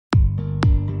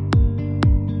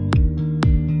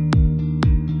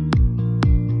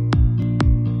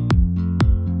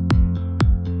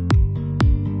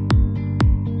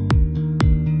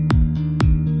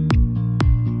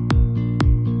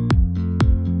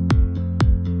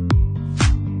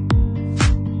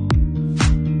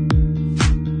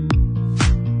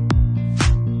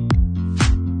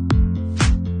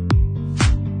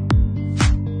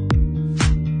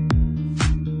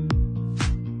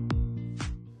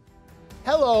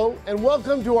Hello, and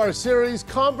welcome to our series,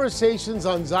 Conversations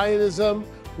on Zionism,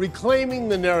 Reclaiming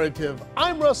the Narrative.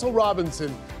 I'm Russell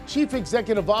Robinson, Chief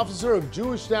Executive Officer of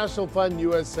Jewish National Fund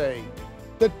USA.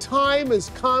 The time has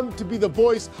come to be the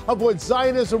voice of what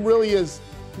Zionism really is.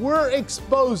 We're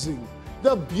exposing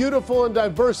the beautiful and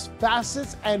diverse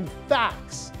facets and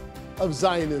facts of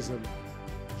Zionism.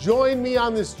 Join me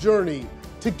on this journey,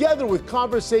 together with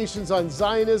Conversations on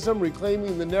Zionism,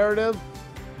 Reclaiming the Narrative.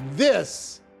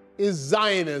 This is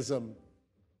Zionism.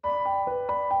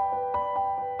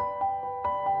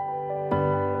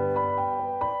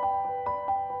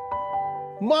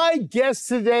 My guest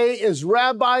today is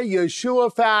Rabbi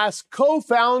Yehoshua Fass,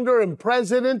 co-founder and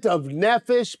president of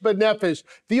Nefesh B'Nefesh,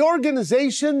 the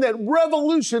organization that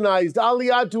revolutionized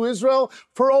Aliyah to Israel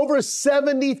for over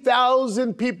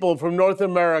 70,000 people from North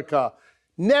America.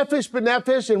 Nefesh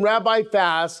B'Nefesh and Rabbi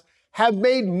Fass have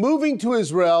made moving to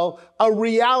Israel a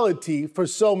reality for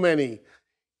so many.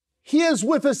 He is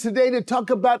with us today to talk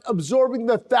about absorbing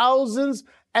the thousands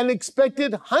and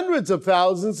expected hundreds of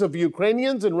thousands of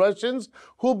Ukrainians and Russians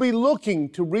who will be looking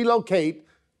to relocate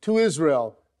to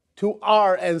Israel, to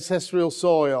our ancestral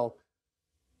soil.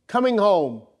 Coming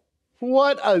home.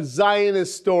 What a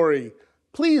Zionist story.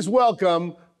 Please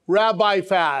welcome Rabbi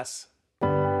Fass.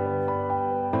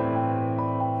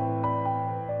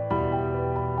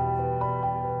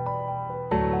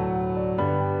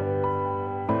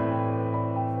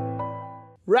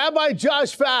 Rabbi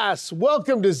Josh Fass,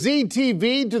 welcome to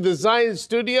ZTV, to the Zionist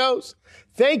Studios.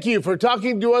 Thank you for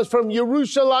talking to us from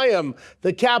Yerushalayim,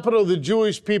 the capital of the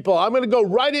Jewish people. I'm going to go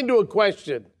right into a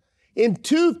question. In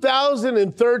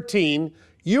 2013,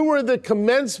 you were the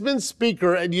commencement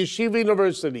speaker at Yeshiva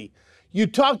University. You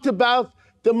talked about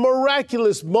the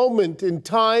miraculous moment in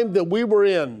time that we were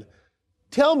in.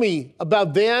 Tell me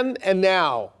about then and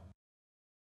now.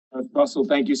 Russell,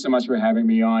 thank you so much for having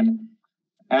me on.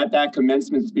 At that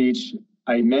commencement speech,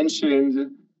 I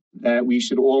mentioned that we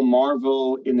should all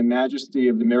marvel in the majesty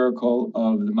of the miracle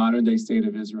of the modern-day state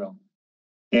of Israel.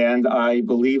 And I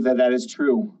believe that that is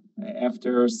true.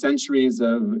 After centuries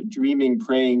of dreaming,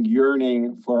 praying,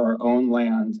 yearning for our own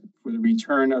land, for the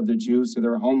return of the Jews to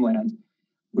their homeland,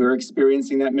 we're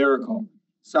experiencing that miracle,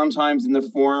 sometimes in the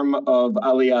form of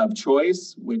Aliyah of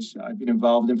choice, which I've been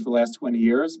involved in for the last 20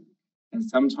 years, and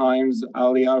sometimes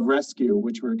Aliyah of rescue,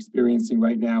 which we're experiencing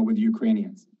right now with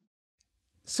Ukrainians.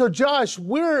 So Josh,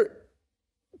 we're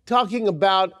talking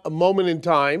about a moment in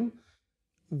time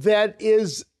that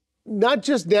is not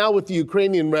just now with the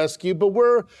Ukrainian rescue, but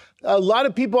a lot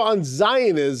of people on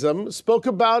Zionism spoke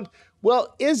about,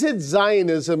 well, is it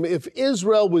Zionism if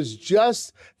Israel was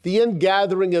just the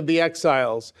ingathering of the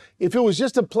exiles? If it was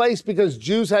just a place because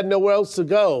Jews had nowhere else to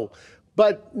go?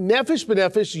 But Nefesh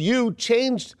B'Nefesh, you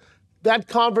changed that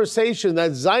conversation,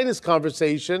 that Zionist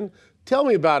conversation. Tell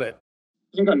me about it.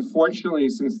 I think, unfortunately,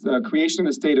 since the creation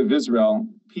of the state of Israel,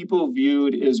 people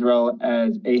viewed Israel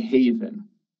as a haven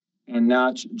and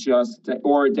not just,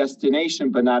 or a destination,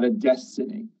 but not a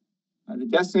destiny. The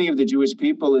destiny of the Jewish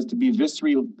people is to be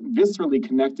viscerally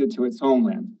connected to its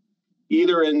homeland,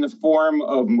 either in the form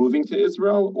of moving to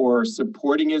Israel or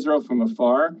supporting Israel from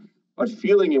afar, but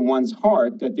feeling in one's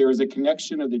heart that there is a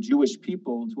connection of the Jewish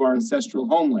people to our ancestral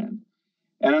homeland.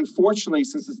 And unfortunately,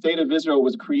 since the state of Israel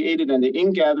was created and the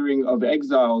ingathering of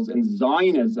exiles and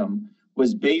Zionism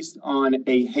was based on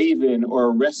a haven or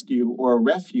a rescue or a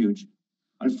refuge,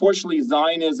 unfortunately,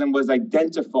 Zionism was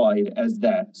identified as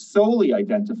that, solely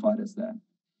identified as that.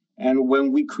 And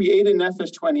when we created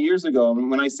Nefesh 20 years ago,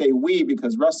 and when I say we,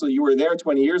 because Russell, you were there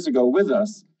 20 years ago with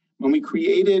us, when we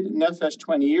created Nefesh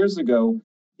 20 years ago,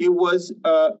 it was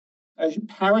a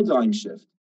paradigm shift.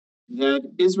 That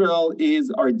Israel is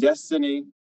our destiny,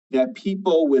 that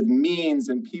people with means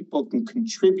and people can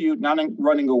contribute, not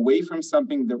running away from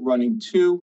something, that running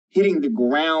to, hitting the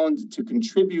ground to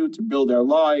contribute, to build their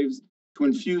lives, to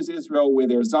infuse Israel with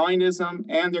their Zionism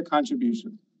and their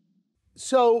contribution.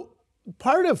 So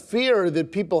part of fear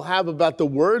that people have about the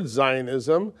word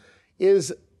Zionism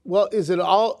is, well, is it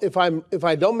all, if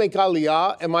I don't make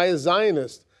Aliyah, am I a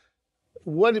Zionist?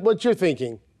 What's your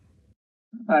thinking?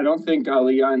 I don't think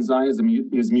Aliyah and Zionism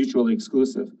is mutually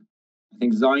exclusive. I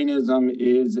think Zionism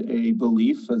is a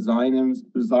belief.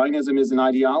 Zionism is an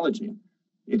ideology.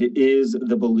 It is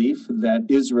the belief that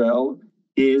Israel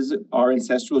is our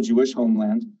ancestral Jewish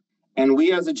homeland. And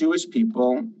we as a Jewish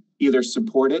people either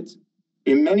support it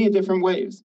in many different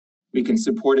ways. We can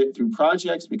support it through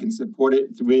projects. We can support it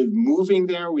with moving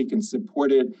there. We can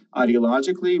support it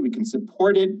ideologically. We can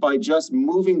support it by just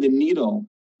moving the needle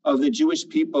of the Jewish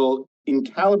people in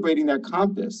calibrating that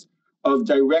compass of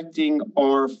directing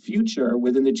our future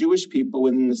within the Jewish people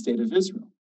within the state of Israel.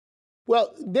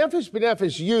 Well, Nefesh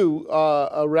B'Nefesh, you,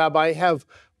 Rabbi, have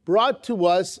brought to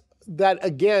us that,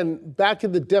 again, back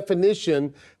in the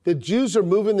definition, that Jews are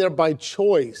moving there by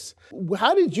choice.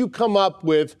 How did you come up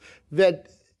with that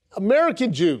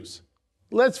American Jews,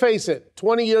 let's face it,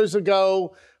 20 years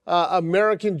ago,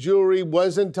 American Jewry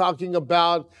wasn't talking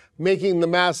about making the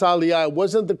mass Aliyah. It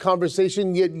wasn't the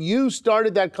conversation, yet you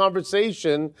started that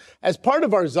conversation as part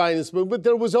of our Zionist movement.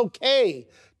 That it was okay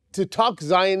to talk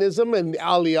Zionism and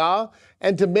Aliyah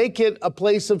and to make it a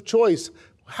place of choice.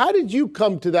 How did you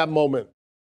come to that moment?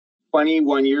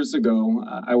 21 years ago,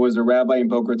 I was a rabbi in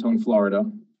Boca Raton, Florida,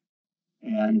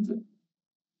 and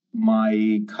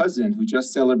my cousin, who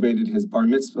just celebrated his bar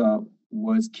mitzvah,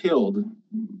 was killed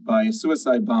by a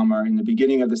suicide bomber in the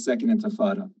beginning of the Second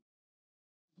Intifada.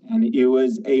 And it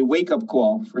was a wake-up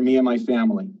call for me and my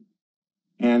family.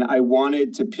 And I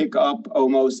wanted to pick up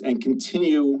almost and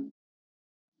continue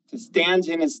to stand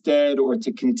in his stead, or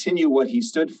to continue what he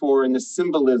stood for in the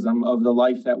symbolism of the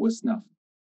life that was snuffed.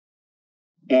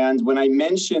 And when I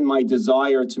mentioned my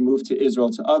desire to move to Israel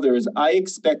to others, I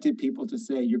expected people to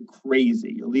say, "You're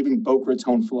crazy, you're leaving Boca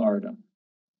Raton, Florida."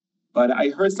 But I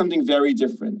heard something very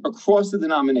different across the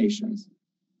denominations.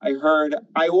 I heard,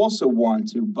 "I also want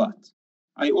to, but."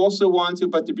 I also want to,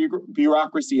 but the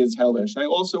bureaucracy is hellish. I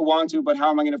also want to, but how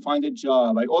am I going to find a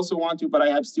job? I also want to, but I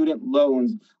have student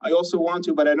loans. I also want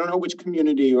to, but I don't know which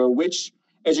community or which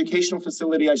educational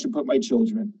facility I should put my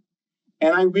children.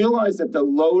 And I realized that the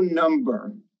low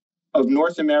number of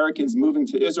North Americans moving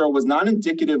to Israel was not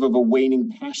indicative of a waning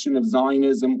passion of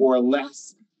Zionism or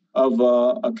less of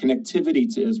a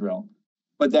connectivity to Israel,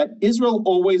 but that Israel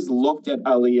always looked at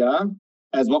Aliyah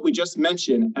as what we just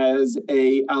mentioned, as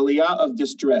a Aliyah of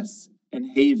distress and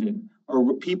haven,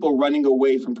 or people running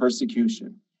away from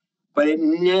persecution. But it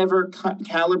never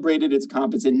calibrated its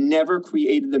compass. It never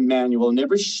created the manual,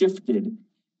 never shifted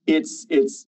its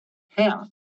path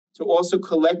to also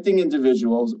collecting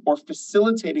individuals or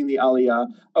facilitating the Aliyah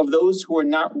of those who are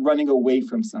not running away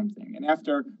from something. And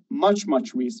after much,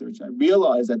 much research, I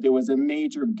realized that there was a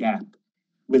major gap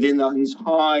within the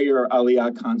entire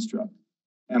Aliyah construct.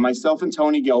 And myself and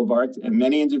Tony Gelbart and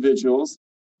many individuals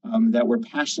that were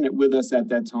passionate with us at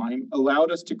that time allowed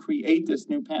us to create this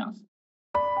new path.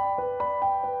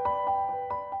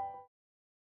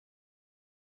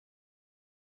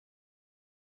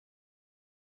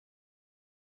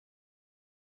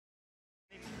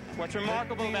 What's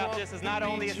remarkable about this is not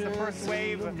only it's the first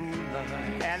wave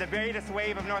and the greatest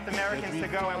wave of North Americans to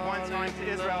go at one time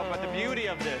to Israel, but the beauty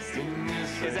of this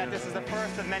is that this is the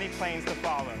first of many planes to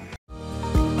follow.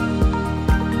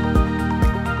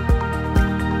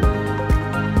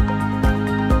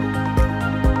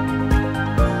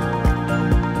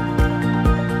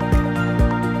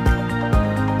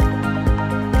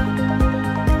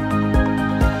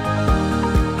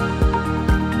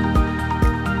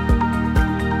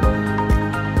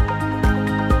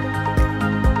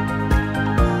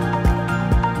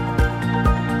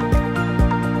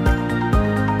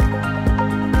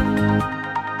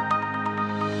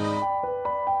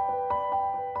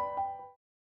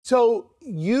 So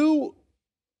you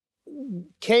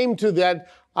came to that,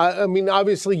 I mean,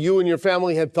 obviously you and your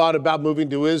family had thought about moving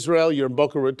to Israel. You're in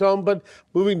Boca Raton, but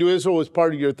moving to Israel was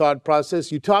part of your thought process.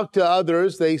 You talked to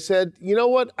others. They said, you know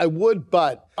what, I would,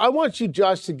 but. I want you,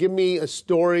 Josh, to give me a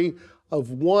story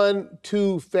of 1,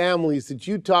 2 families that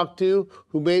you talked to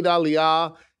who made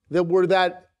Aliyah that were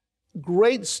that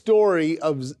great story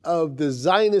of the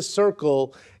Zionist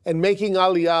circle and making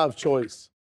Aliyah of choice.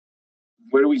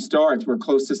 Where do we start? We're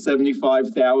close to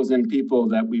 75,000 people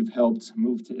that we've helped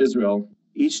move to Israel.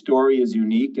 Each story is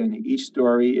unique and each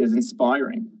story is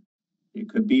inspiring. It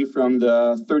could be from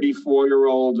the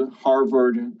 34-year-old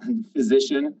Harvard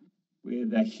physician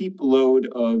with a heap load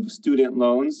of student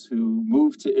loans who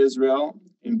moved to Israel,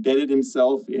 embedded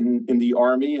himself in the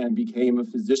army and became a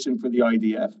physician for the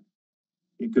IDF.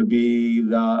 It could be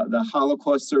the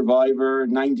Holocaust survivor,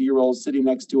 90-year-old sitting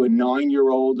next to a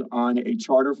 9-year-old on a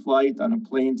charter flight on a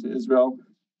plane to Israel.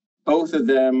 Both of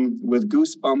them with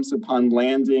goosebumps upon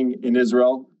landing in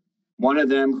Israel. One of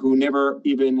them who never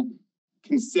even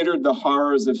considered the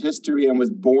horrors of history and was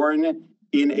born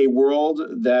in a world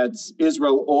that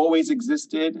Israel always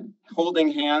existed,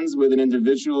 holding hands with an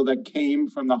individual that came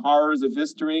from the horrors of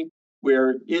history,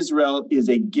 where Israel is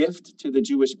a gift to the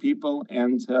Jewish people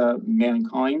and to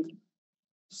mankind.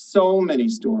 So many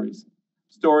stories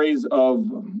of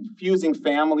fusing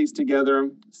families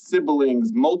together,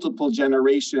 siblings, multiple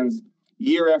generations,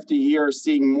 year after year,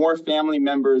 seeing more family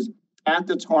members at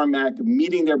the tarmac,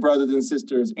 meeting their brothers and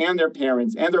sisters and their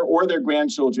parents and their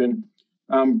grandchildren,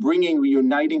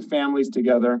 reuniting families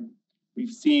together. We've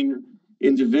seen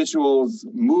individuals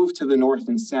move to the north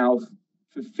and south,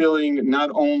 fulfilling not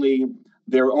only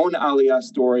their own Aliyah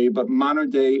story, but modern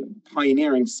day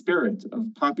pioneering spirit of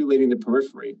populating the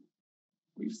periphery.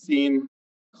 We've seen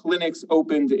clinics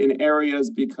opened in areas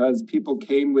because people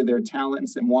came with their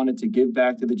talents and wanted to give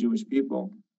back to the Jewish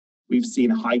people. We've seen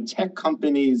high-tech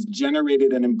companies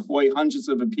generated and employ hundreds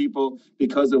of people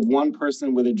because of one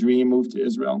person with a dream moved to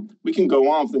Israel. We can go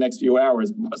on for the next few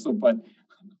hours, Russell, but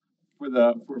for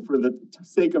the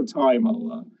sake of time,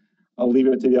 I'll leave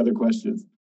it to the other questions.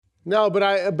 No, but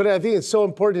I think it's so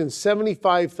important.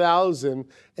 75,000,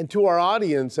 and to our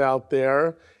audience out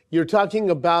there, you're talking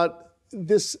about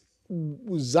this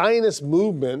Zionist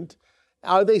movement.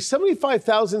 Are they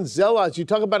 75,000 zealots? You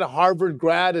talk about a Harvard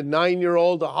grad, a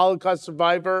 9-year-old, a Holocaust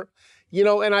survivor,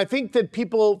 and I think that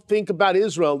people think about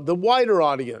Israel, the wider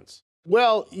audience.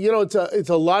 Well, it's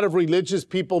a lot of religious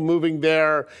people moving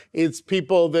there. It's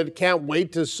people that can't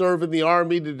wait to serve in the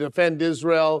army to defend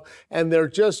Israel, and they're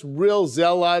just real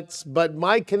zealots. But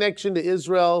my connection to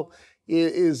Israel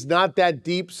is not that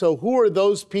deep. So who are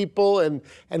those people, and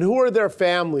who are their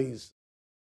families?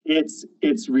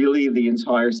 It's really the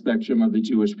entire spectrum of the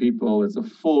Jewish people. It's a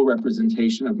full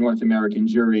representation of North American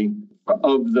Jewry.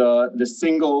 Of the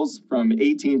singles from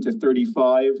 18 to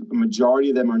 35, a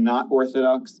majority of them are not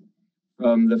Orthodox.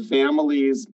 The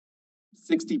families,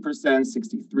 60%,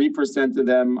 63% of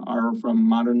them are from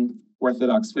modern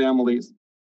Orthodox families.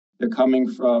 They're coming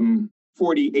from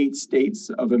 48 states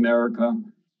of America.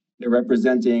 They're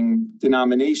representing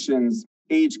denominations,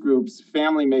 age groups,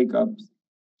 family makeups.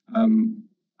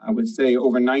 I would say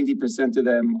over 90% of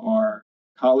them are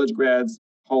college grads,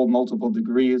 hold multiple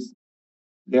degrees.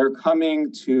 They're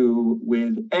coming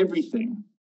with everything.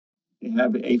 They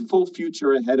have a full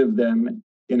future ahead of them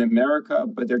in America,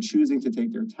 but they're choosing to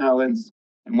take their talents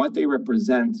and what they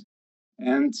represent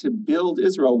and to build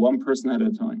Israel one person at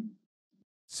a time.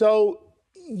 So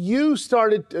you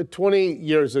started 20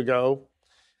 years ago.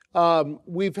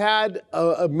 We've had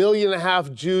 1.5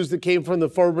 million Jews that came from the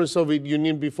former Soviet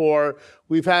Union before.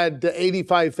 We've had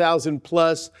 85,000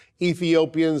 plus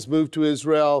Ethiopians move to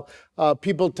Israel.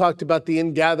 People talked about the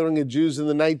ingathering of Jews in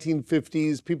the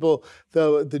 1950s.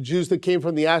 The Jews that came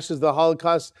from the ashes of the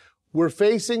Holocaust. We're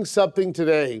facing something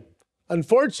today,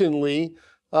 unfortunately,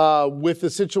 with the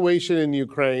situation in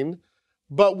Ukraine.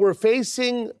 But we're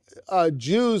facing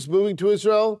Jews moving to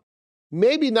Israel,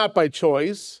 maybe not by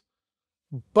choice,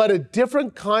 but a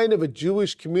different kind of a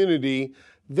Jewish community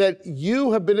that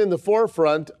you have been in the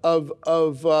forefront of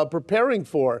preparing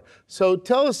for. So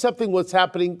tell us what's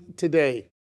happening today.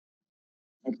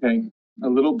 Okay, a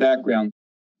little background.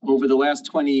 Over the last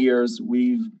 20 years,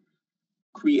 we've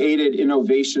created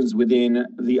innovations within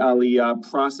the Aliyah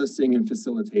processing and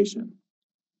facilitation.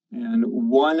 And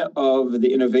one of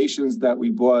the innovations that we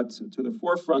brought to the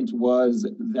forefront was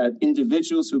that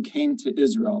individuals who came to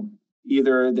Israel,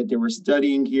 either that they were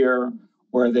studying here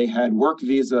or they had work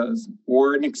visas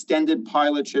or an extended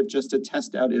pilot trip just to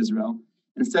test out Israel,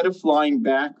 instead of flying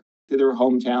back to their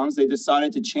hometowns, they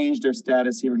decided to change their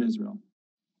status here in Israel.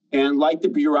 And like the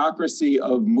bureaucracy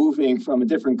of moving from a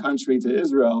different country to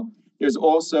Israel, there's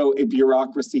also a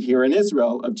bureaucracy here in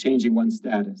Israel of changing one's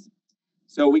status.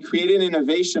 So we created an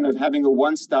innovation of having a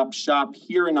one-stop shop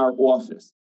here in our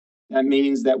office. That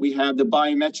means that we have the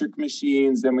biometric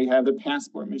machines, and we have the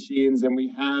passport machines, and we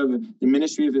have the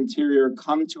Ministry of Interior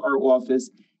come to our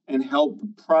office and help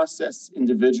process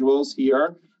individuals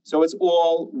here. So it's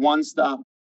all one-stop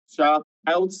shop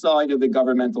outside of the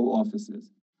governmental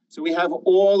offices. So we have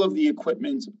all of the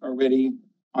equipment already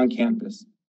on campus.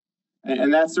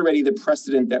 And that's already the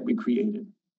precedent that we created.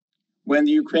 When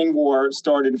the Ukraine war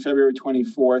started February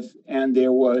 24th, and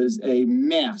there was a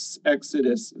mass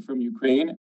exodus from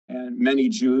Ukraine, and many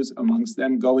Jews amongst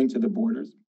them going to the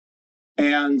borders.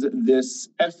 And this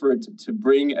effort to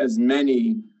bring as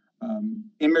many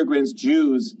immigrants,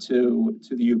 Jews, to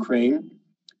the Ukraine,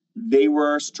 they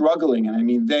were struggling. And I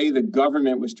mean, the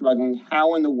government was struggling.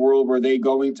 How in the world were they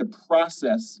going to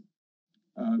process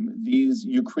these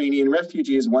Ukrainian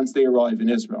refugees once they arrive in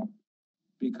Israel?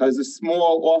 Because the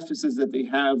small offices that they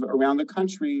have around the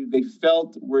country, they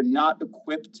felt were not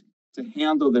equipped to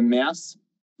handle the mass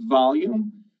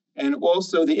volume and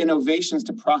also the innovations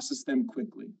to process them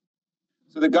quickly.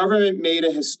 So the government made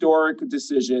a historic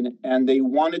decision, and they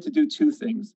wanted to do two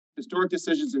things, historic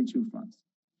decisions in two fronts.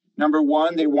 Number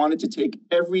one, they wanted to take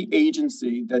every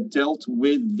agency that dealt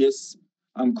with this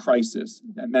crisis.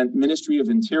 That meant Ministry of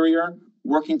Interior,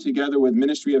 working together with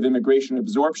Ministry of Immigration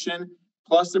Absorption,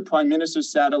 plus the Prime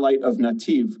Minister's satellite of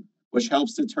Nativ, which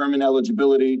helps determine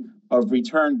eligibility of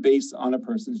return based on a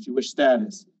person's Jewish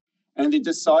status. And they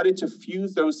decided to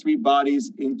fuse those three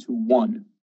bodies into one,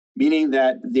 meaning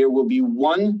that there will be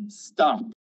one stop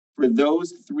for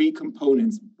those three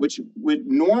components, which would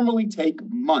normally take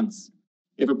months.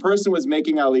 If a person was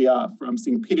making Aliyah from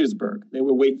St. Petersburg, they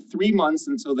would wait 3 months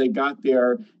until they got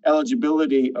their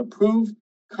eligibility approved,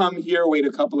 come here, wait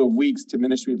a couple of weeks to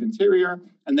Ministry of Interior,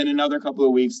 and then another couple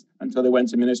of weeks until they went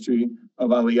to Ministry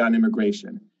of Aliyah and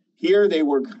Immigration. Here they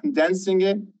were condensing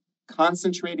it,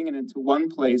 concentrating it into one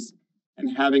place,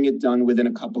 and having it done within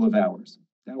a couple of hours.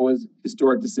 That was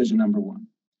historic decision number one.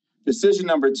 Decision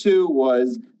number two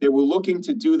was they were looking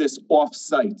to do this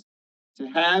off-site, to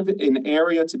have an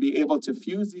area to be able to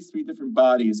fuse these three different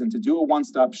bodies and to do a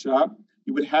one-stop shop.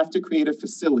 You would have to create a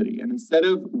facility. And instead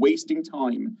of wasting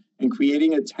time and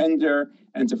creating a tender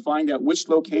and to find out which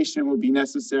location would be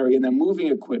necessary and then moving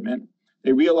equipment,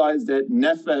 they realized that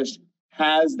Nefesh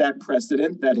has that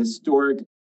precedent, that historic,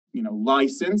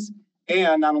 license.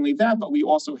 And not only that, but we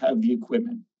also have the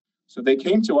equipment. So they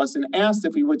came to us and asked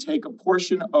if we would take a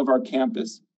portion of our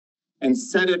campus and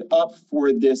set it up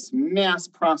for this mass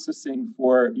processing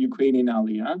for Ukrainian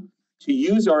Aliyah, to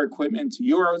use our equipment, to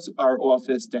use our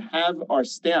office, to have our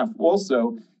staff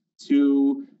also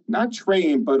to not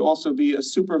train, but also be a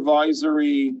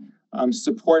supervisory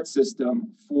support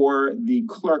system for the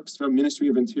clerks from Ministry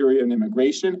of Interior and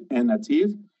Immigration and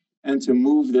Nativ, and to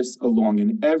move this along.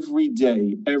 And every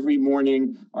day, every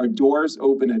morning, our doors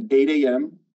open at 8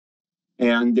 a.m.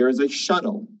 and there's a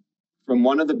shuttle from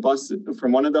one of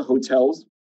the hotels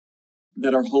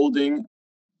that are holding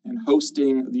and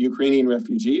hosting the Ukrainian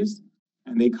refugees.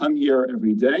 And they come here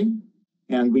every day,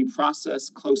 and we process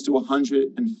close to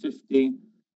 150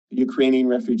 Ukrainian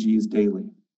refugees daily.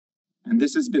 And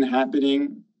this has been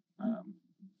happening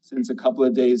since a couple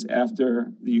of days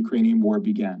after the Ukrainian war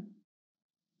began.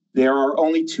 There are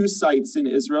only two sites in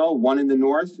Israel, one in the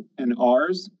north and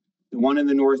ours. The one in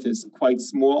the north is quite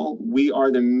small. We are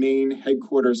the main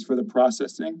headquarters for the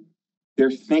processing.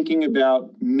 They're thinking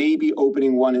about maybe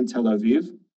opening one in Tel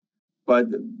Aviv, but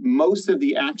most of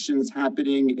the actions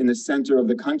happening in the center of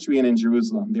the country and in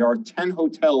Jerusalem. There are 10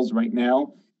 hotels right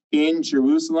now in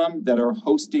Jerusalem that are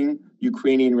hosting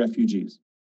Ukrainian refugees.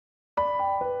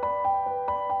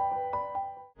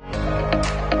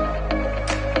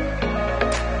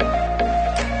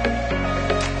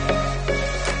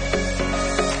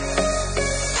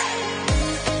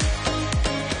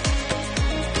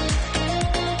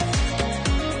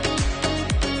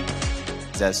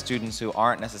 As students who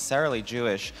aren't necessarily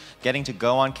Jewish, getting to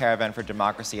go on Caravan for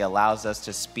Democracy allows us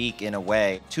to speak in a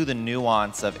way to the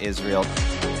nuance of Israel.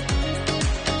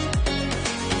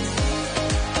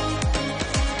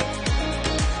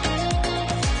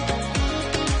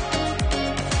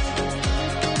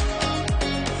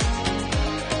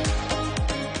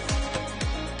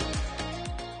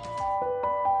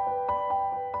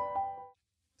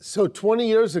 So 20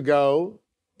 years ago,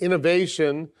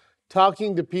 innovation,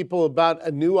 talking to people about a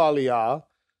new Aliyah,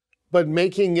 but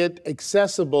making it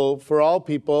accessible for all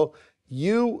people,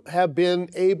 you have been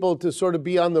able to sort of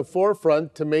be on the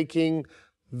forefront to making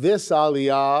this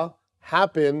Aliyah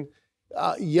happen,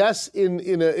 yes,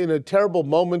 in a terrible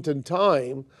moment in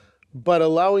time, but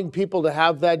allowing people to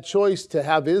have that choice to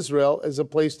have Israel as a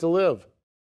place to live.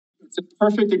 It's a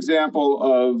perfect example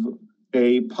of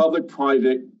a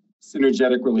public-private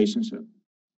synergetic relationship.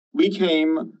 We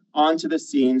came onto the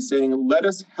scene saying, let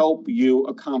us help you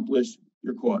accomplish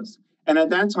your cause. And at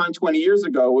that time, 20 years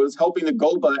ago, it was helping the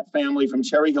Goldblatt family from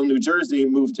Cherry Hill, New Jersey,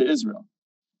 move to Israel.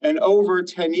 And over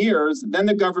 10 years, then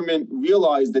the government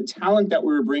realized the talent that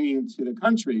we were bringing to the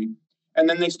country. And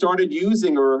then they started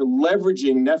using or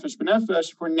leveraging Nefesh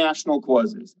B'Nefesh for national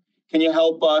causes. Can you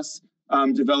help us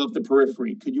develop the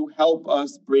periphery? Could you help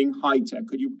us bring high tech?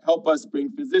 Could you help us bring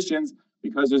physicians?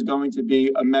 Because there's going to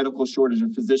be a medical shortage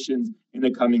of physicians in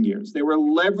the coming years. They were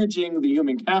leveraging the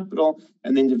human capital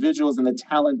and the individuals and the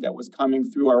talent that was coming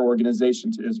through our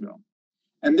organization to Israel.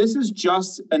 And this is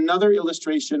just another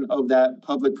illustration of that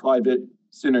public-private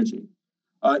synergy.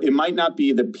 It might not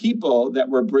be the people that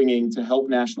we're bringing to help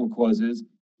national causes,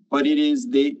 but it is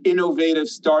the innovative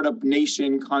startup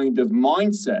nation kind of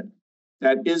mindset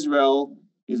that Israel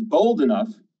is bold enough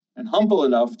and humble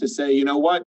enough to say, you know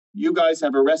what? You guys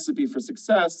have a recipe for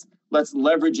success. Let's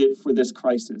leverage it for this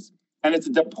crisis. And it's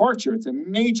a departure. It's a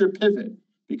major pivot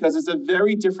because it's a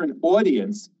very different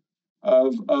audience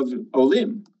of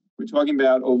Olim. We're talking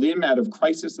about Olim out of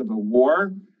crisis of a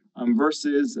war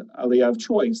versus Aliyah of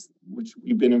choice, which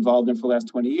we've been involved in for the last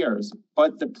 20 years.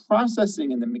 But the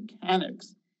processing and the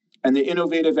mechanics and the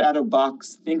innovative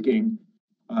out-of-box thinking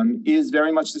is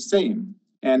very much the same.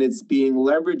 And it's being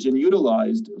leveraged and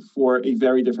utilized for a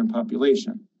very different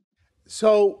population.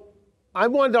 So I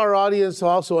want our audience to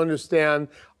also understand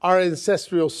our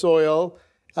ancestral soil,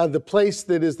 the place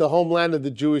that is the homeland of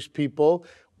the Jewish people.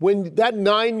 When that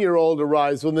 9-year-old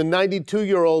arrives, when the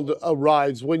 92-year-old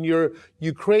arrives, when your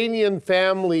Ukrainian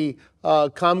family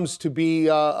comes to be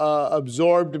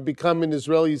absorbed to become an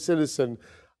Israeli citizen,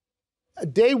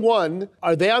 day one,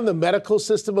 are they on the medical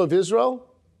system of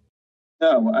Israel?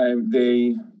 No,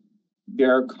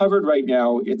 they're covered right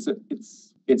now.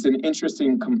 It's an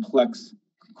interesting, complex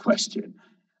question.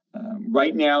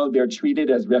 Right now, they're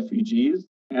treated as refugees,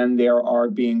 and they are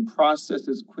being processed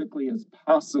as quickly as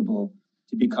possible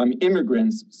to become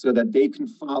immigrants so that they can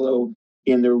follow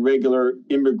in the regular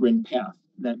immigrant path.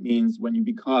 That means when you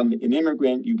become an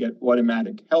immigrant, you get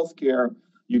automatic health care,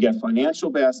 you get financial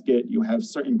basket, you have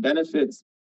certain benefits.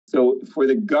 So for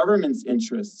the government's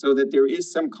interest, so that there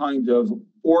is some kind of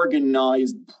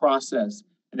organized process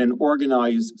and an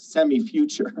organized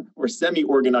semi-future or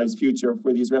semi-organized future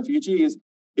for these refugees,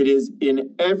 it is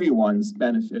in everyone's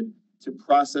benefit to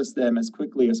process them as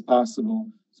quickly as possible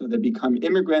so they become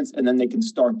immigrants and then they can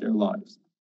start their lives.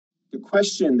 The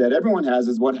question that everyone has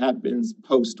is what happens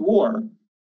post-war?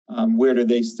 Where do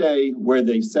they stay? Where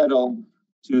they settle?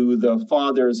 Do the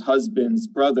fathers, husbands,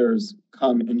 brothers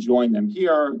come and join them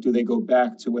here? Do they go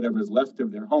back to whatever's left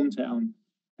of their hometown?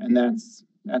 And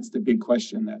that's the big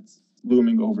question that's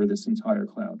looming over this entire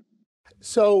cloud.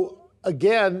 So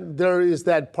again, there is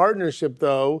that partnership,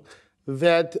 though,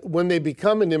 that when they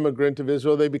become an immigrant of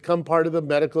Israel, they become part of the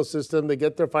medical system, they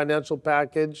get their financial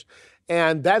package,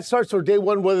 and that starts for day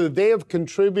one, whether they have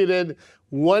contributed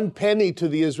 1 penny to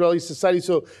the Israeli society.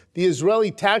 So the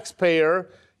Israeli taxpayer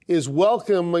is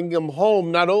welcoming them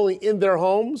home, not only in their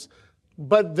homes,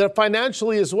 but they're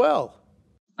financially as well.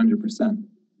 100%.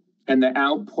 And the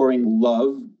outpouring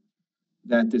love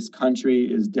that this country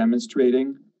is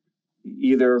demonstrating,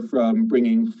 either from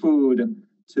bringing food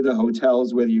to the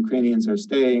hotels where the Ukrainians are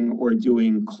staying or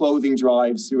doing clothing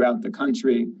drives throughout the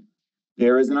country.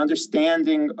 There is an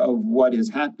understanding of what is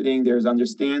happening. There's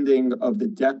understanding of the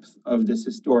depth of this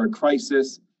historic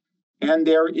crisis. And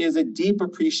there is a deep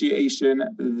appreciation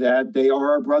that they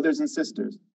are our brothers and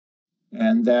sisters.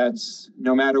 And that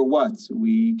no matter what,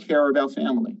 we care about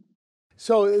family.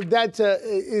 So that's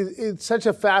it's such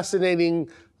a fascinating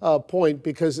point,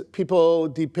 because people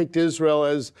depict Israel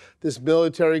as this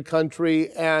military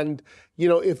country, and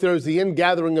if there's the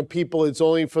ingathering of people, it's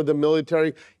only for the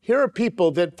military. Here are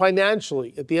people that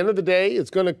financially, at the end of the day,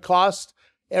 it's going to cost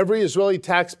every Israeli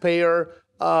taxpayer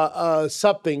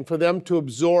something for them to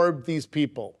absorb these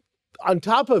people. On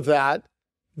top of that,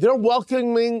 they're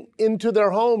welcoming into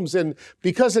their homes, and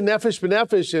because of Nefesh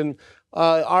B'Nefesh and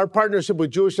our partnership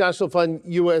with Jewish National Fund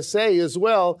USA as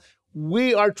well,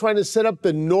 we are trying to set up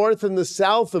the north and the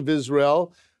south of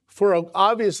Israel for,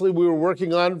 obviously, we were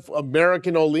working on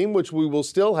American Olim, which we will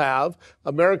still have,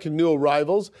 American new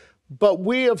arrivals, but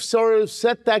we have sort of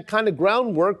set that kind of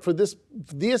groundwork for this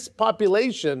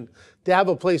population to have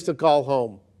a place to call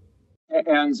home.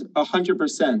 And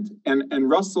 100%. And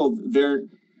Russell,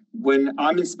 when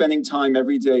I'm spending time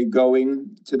every day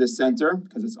going to the center,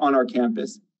 because it's on our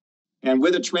campus, and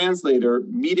with a translator,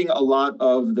 meeting a lot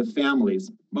of the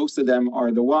families. Most of them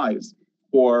are the wives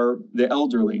or the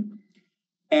elderly.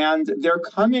 And they're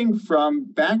coming from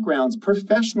backgrounds,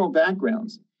 professional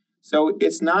backgrounds. So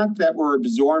it's not that we're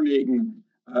absorbing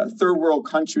a third world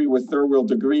country with third world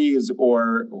degrees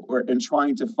and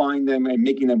trying to find them and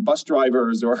making them bus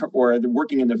drivers or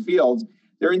working in the fields.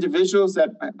 They're individuals that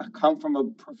come from a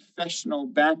professional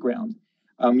background.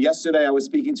 Yesterday, I was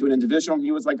speaking to an individual, and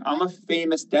he was like, I'm a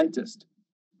famous dentist.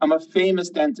 I'm a famous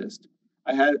dentist.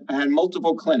 I had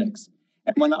multiple clinics.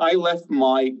 And when I left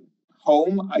my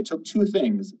home, I took 2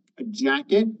 things, a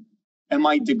jacket and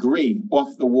my degree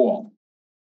off the wall.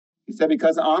 He said,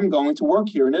 because I'm going to work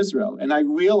here in Israel. And I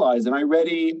realize, and I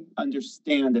already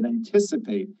understand and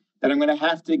anticipate that I'm going to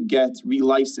have to get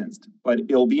relicensed. But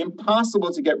it'll be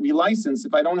impossible to get relicensed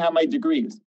if I don't have my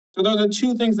degrees. So those are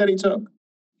 2 things that he took.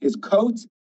 His coat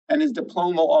and his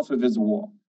diploma off of his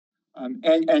wall.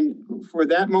 And for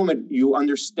that moment, you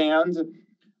understand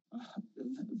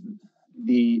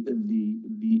the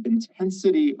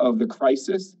intensity of the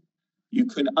crisis. You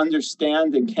can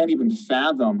understand and can't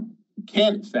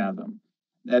fathom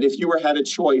that if you had a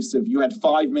choice, if you had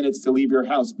 5 minutes to leave your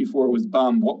house before it was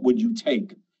bombed, what would you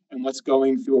take? And what's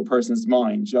going through a person's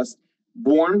mind? Just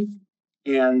warmth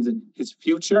and his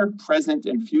future, present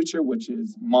and future, which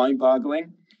is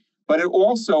mind-boggling. But it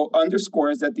also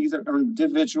underscores that these are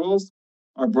individuals,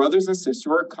 our brothers and sisters,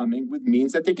 who are coming with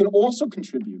means that they can also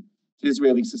contribute to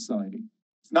Israeli society.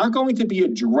 It's not going to be a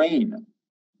drain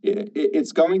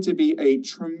It's going to be a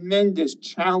tremendous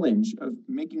challenge of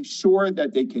making sure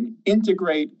that they can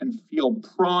integrate and feel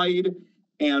pride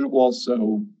and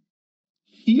also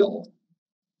heal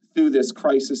through this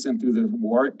crisis and through the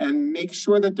war, and make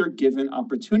sure that they're given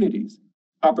opportunities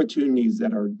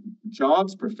that are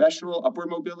jobs, professional, upward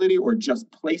mobility, or just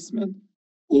placement.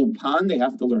 Ulpan, they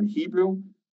have to learn Hebrew.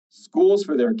 Schools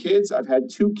for their kids. I've had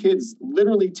 2 kids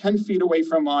literally 10 feet away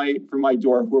from my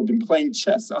door who have been playing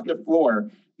chess on the floor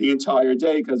the entire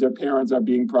day because their parents are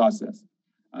being processed.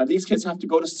 These kids have to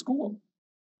go to school.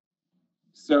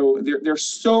 So there's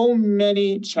so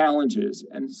many challenges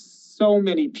and so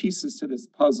many pieces to this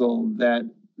puzzle that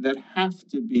have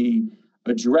to be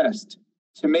addressed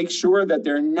to make sure that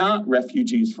they're not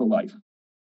refugees for life,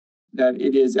 that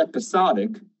it is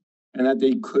episodic, and that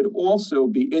they could also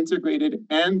be integrated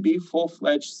and be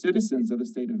full-fledged citizens of the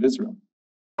state of Israel.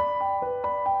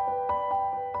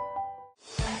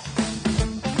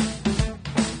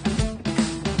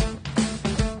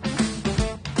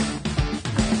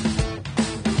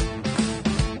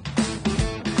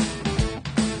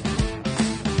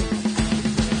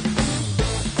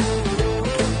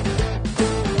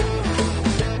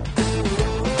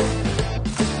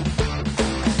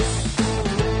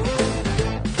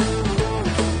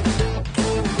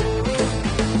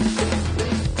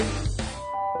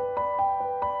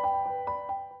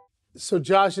 So,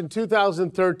 Josh, in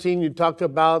 2013, you talked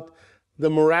about the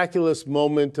miraculous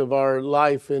moment of our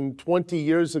life. And 21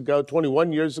 years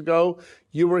ago,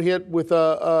 you were hit with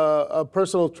a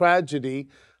personal tragedy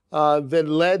that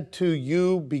led to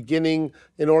you beginning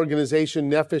an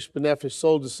organization, Nefesh B'Nefesh,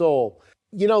 Soul to Soul.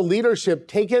 You know, leadership,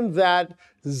 taking that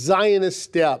Zionist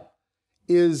step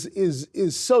is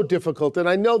so difficult. And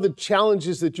I know the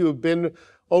challenges that you have been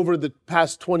over the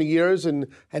past 20 years. And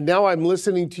now I'm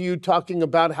listening to you talking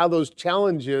about how those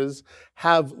challenges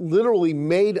have literally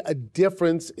made a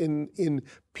difference in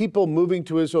people moving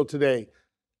to Israel today.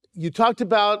 You talked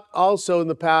about also in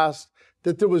the past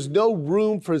that there was no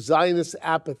room for Zionist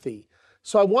apathy.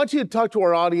 So I want you to talk to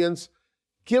our audience.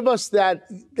 Give us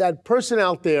that person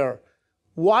out there.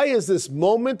 Why is this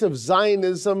moment of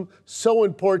Zionism so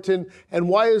important? And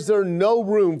why is there no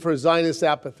room for Zionist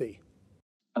apathy?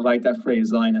 I like that phrase,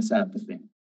 Zionist apathy.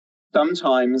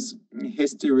 Sometimes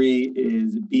history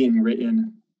is being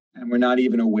written and we're not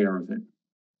even aware of it.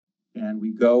 And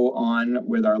we go on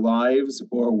with our lives,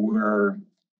 or we're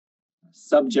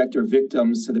subject or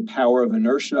victims to the power of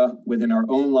inertia within our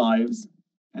own lives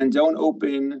and don't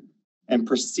open and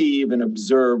perceive and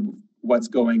observe what's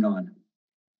going on.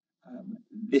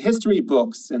 The history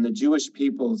books and the Jewish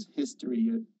people's history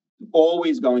is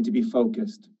always going to be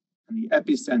focused, and the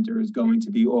epicenter is going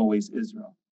to be always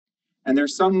Israel. And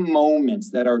there's some moments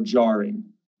that are jarring,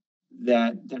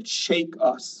 that shake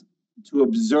us to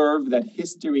observe that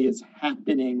history is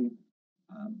happening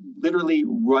literally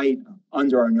right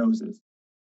under our noses.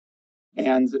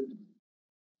 And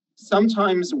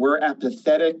sometimes we're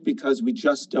apathetic because we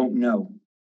just don't know.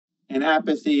 And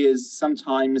apathy is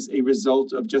sometimes a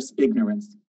result of just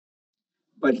ignorance.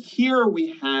 But here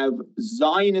we have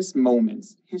Zionist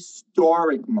moments,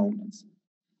 historic moments,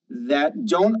 that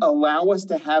don't allow us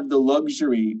to have the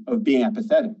luxury of being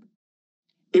apathetic.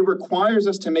 It requires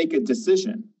us to make a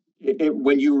decision.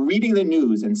 When you're reading the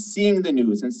news and seeing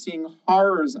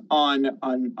horrors on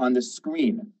the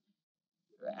screen,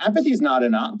 apathy is not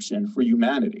an option for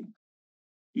humanity.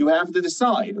 You have to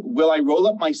decide, will I roll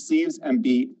up my sleeves and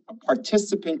be a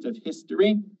participant of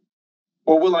history,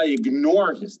 or will I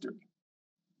ignore history?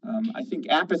 I think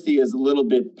apathy is a little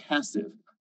bit passive.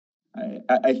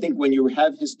 I think when you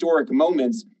have historic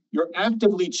moments, you're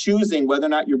actively choosing whether or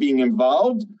not you're being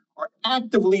involved, or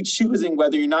actively choosing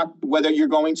whether you're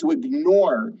going to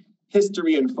ignore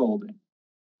history unfolding.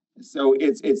 So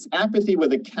it's apathy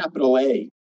with a capital A.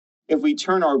 If we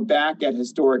turn our back at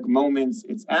historic moments,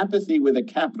 it's apathy with a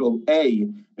capital A.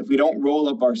 If we don't roll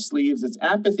up our sleeves, it's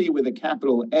apathy with a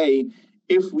capital A.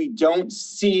 If we don't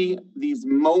see these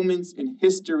moments in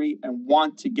history and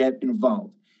want to get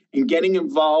involved. And getting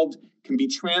involved can be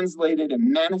translated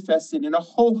and manifested in a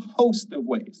whole host of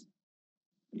ways.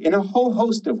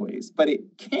 But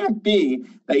it can't be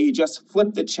that you just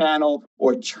flip the channel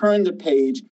or turn the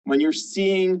page when you're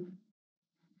seeing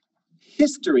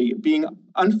history being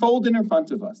unfolded in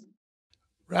front of us.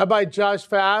 Rabbi Josh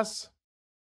Fass,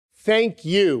 thank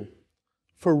you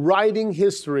for writing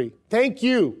history. Thank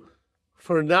you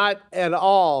for not at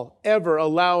all ever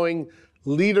allowing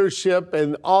leadership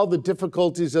and all the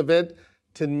difficulties of it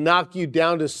to knock you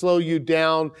down, to slow you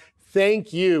down.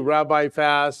 Thank you, Rabbi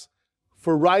Fass,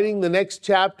 for writing the next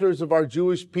chapters of our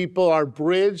Jewish people, our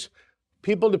bridge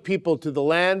people to people, to the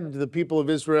land, to the people of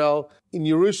Israel. In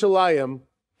Yerushalayim,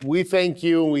 we thank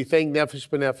you and we thank Nefesh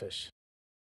B'Nefesh.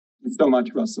 Thanks so much,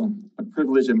 Russell. A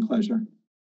privilege and pleasure.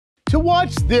 To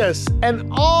watch this and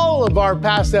all of our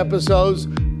past episodes,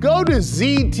 go to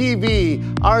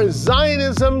ZTV, our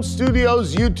Zionism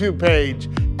Studios YouTube page,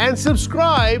 and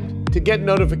subscribe to get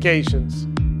notifications.